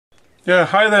Yeah,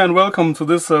 hi there and welcome to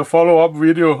this follow-up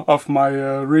video of my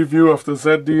review of the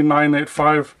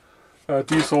ZD-985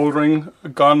 desoldering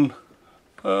gun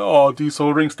or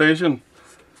desoldering station.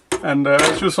 And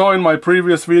as you saw in my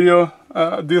previous video,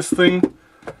 this thing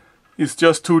is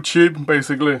just too cheap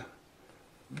basically.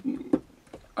 And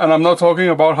I'm not talking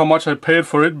about how much I paid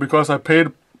for it, because I paid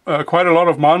quite a lot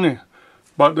of money,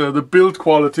 but the build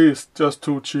quality is just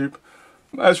too cheap.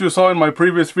 As you saw in my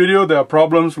previous video, there are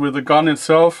problems with the gun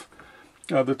itself.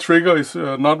 The trigger is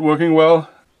not working well,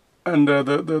 and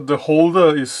the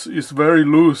holder is very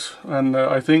loose, and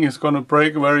I think it's gonna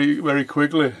break very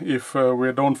quickly if we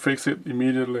don't fix it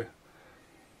immediately.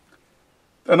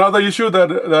 Another issue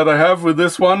that I have with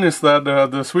this one is that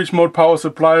the switch mode power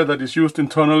supply that is used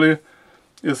internally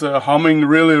is humming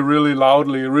really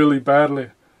loudly, really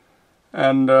badly.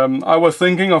 And I was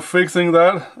thinking of fixing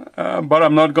that, but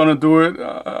I'm not gonna do it.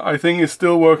 I think it's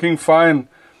still working fine.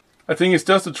 I think it's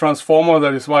just a transformer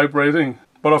that is vibrating.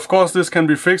 But of course this can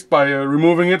be fixed by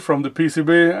removing it from the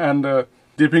PCB and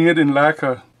dipping it in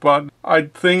lacquer. But I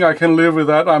think I can live with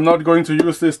that. I'm not going to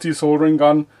use this desoldering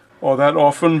gun or that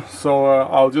often, so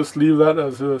I'll just leave that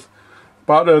as is.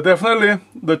 But definitely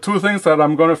the two things that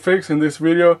I'm gonna fix in this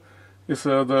video is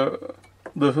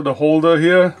the holder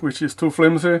here, which is too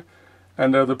flimsy,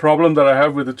 and the problem that I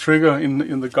have with the trigger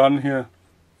in the gun here.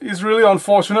 It's really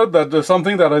unfortunate that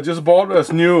something that I just bought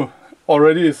as new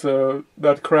already is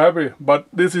that crappy, but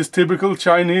this is typical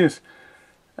Chinese,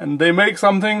 and they make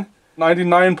something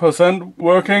 99%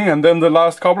 working, and then the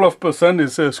last couple of percent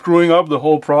is screwing up the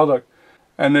whole product.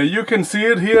 And you can see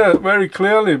it here very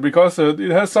clearly, because it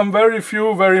has some very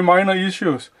few very minor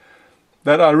issues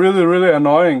that are really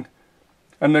annoying.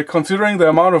 And considering the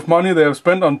amount of money they have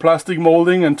spent on plastic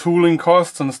molding and tooling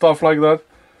costs and stuff like that,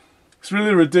 it's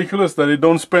really ridiculous that they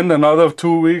don't spend another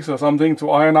 2 weeks or something to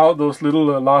iron out those little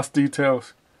last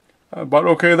details. But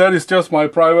okay, that is just my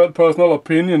private personal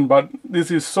opinion, but this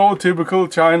is so typical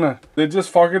China. They just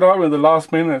fuck it up in the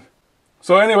last minute.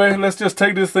 So anyway, let's just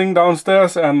take this thing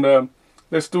downstairs and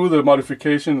let's do the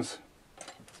modifications.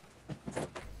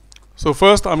 So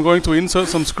first I'm going to insert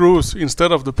some screws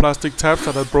instead of the plastic tabs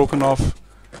that I've broken off.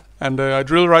 And I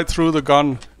drill right through the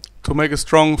gun to make a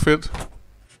strong fit.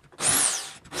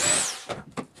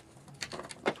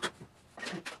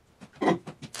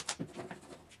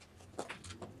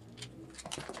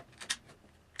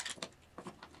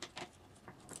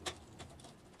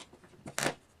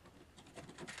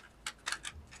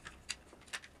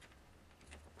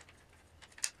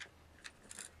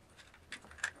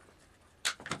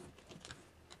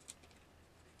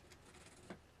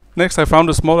 Next I found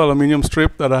a small aluminium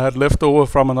strip that I had left over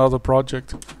from another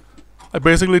project. I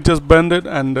basically just bent it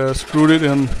and screwed it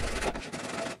in.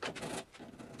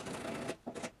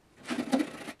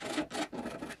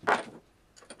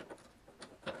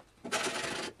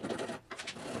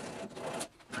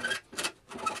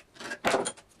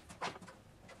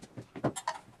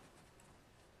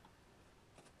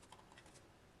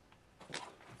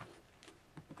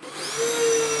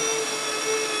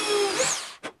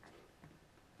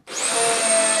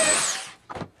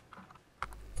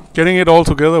 Getting it all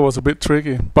together was a bit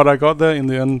tricky, but I got there in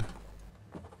the end.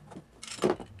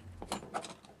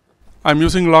 I'm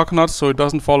using lock nuts so it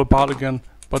doesn't fall apart again,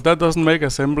 but that doesn't make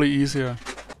assembly easier.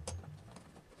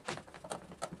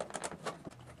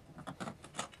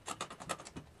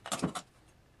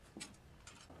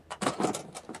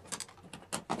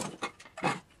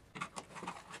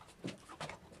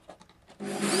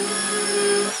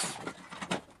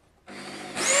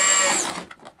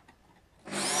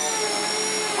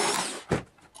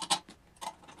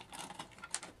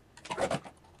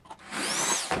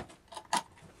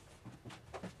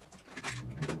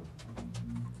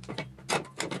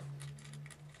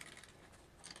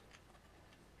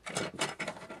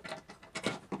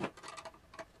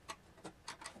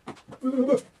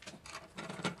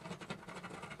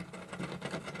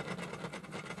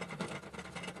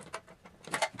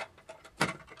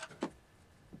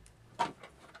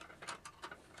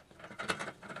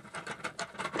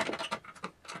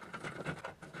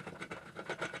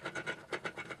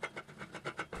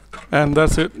 And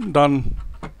that's it, done.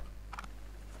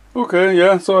 Okay,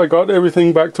 yeah, so I got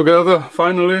everything back together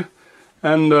finally,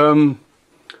 and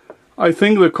I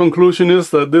think the conclusion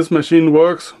is that this machine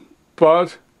works,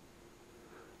 but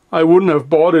I wouldn't have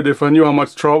bought it if I knew how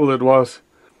much trouble it was.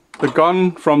 The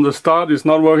gun from the start is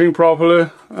not working properly,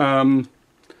 at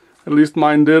least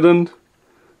mine didn't.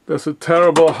 There's a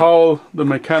terrible howl, the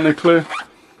mechanically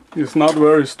is not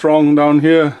very strong down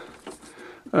here,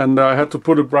 and I had to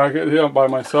put a bracket here by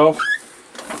myself.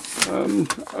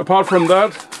 Apart from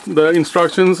that, the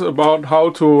instructions about how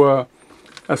to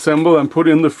assemble and put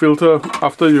in the filter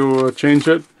after you change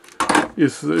it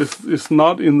is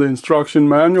not in the instruction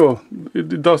manual.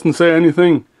 It doesn't say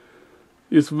anything.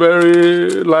 It's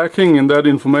very lacking in that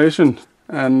information,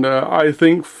 and I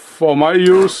think for my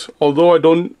use, although I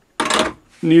don't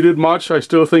need it much, I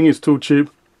still think it's too cheap.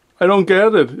 I don't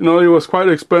get it, you know, it was quite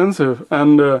expensive,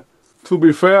 and to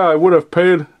be fair, I would have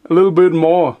paid a little bit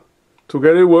more to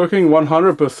get it working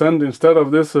 100% instead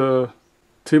of this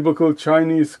typical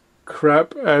Chinese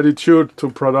crap attitude to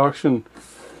production.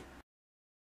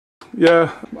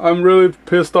 Yeah, I'm really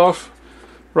pissed off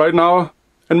right now,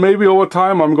 and maybe over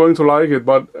time I'm going to like it,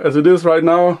 but as it is right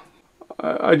now,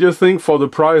 I just think for the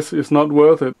price it's not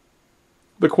worth it.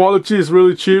 The quality is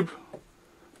really cheap,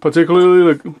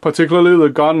 particularly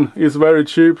the gun is very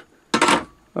cheap,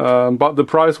 but the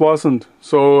price wasn't,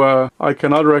 so I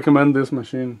cannot recommend this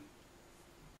machine.